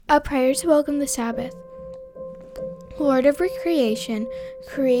A prayer to welcome the Sabbath. Lord of recreation,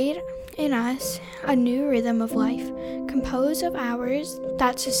 create in us a new rhythm of life, composed of hours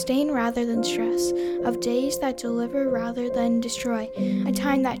that sustain rather than stress, of days that deliver rather than destroy, a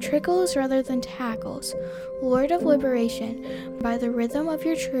time that trickles rather than tackles. Lord of liberation, by the rhythm of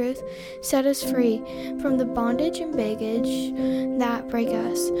your truth, set us free from the bondage and baggage that break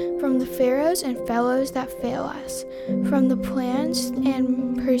us, from the pharaohs and fellows that fail us, from the plans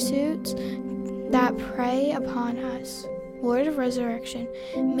and pursuits that prey upon us. Lord of resurrection,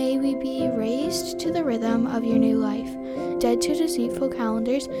 may we be raised to the rhythm of your new life, dead to deceitful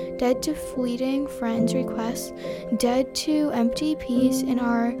calendars, dead to fleeting friends' requests, dead to empty peace in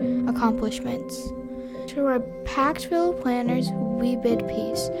our accomplishments. To our pact-filled planners, we bid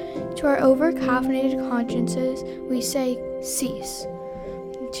peace. To our over-caffeinated consciences, we say, cease.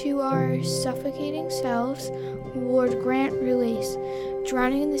 To our suffocating selves, Lord, grant release.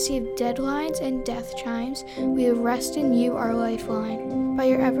 Drowning in the sea of deadlines and death chimes, we rest in you, our lifeline. By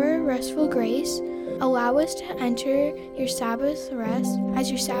your ever-restful grace, allow us to enter your Sabbath rest as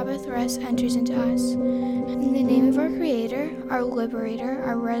your Sabbath rest enters into us. In the name of our Creator, our Liberator,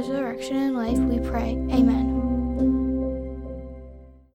 our resurrection and life, we pray. Amen.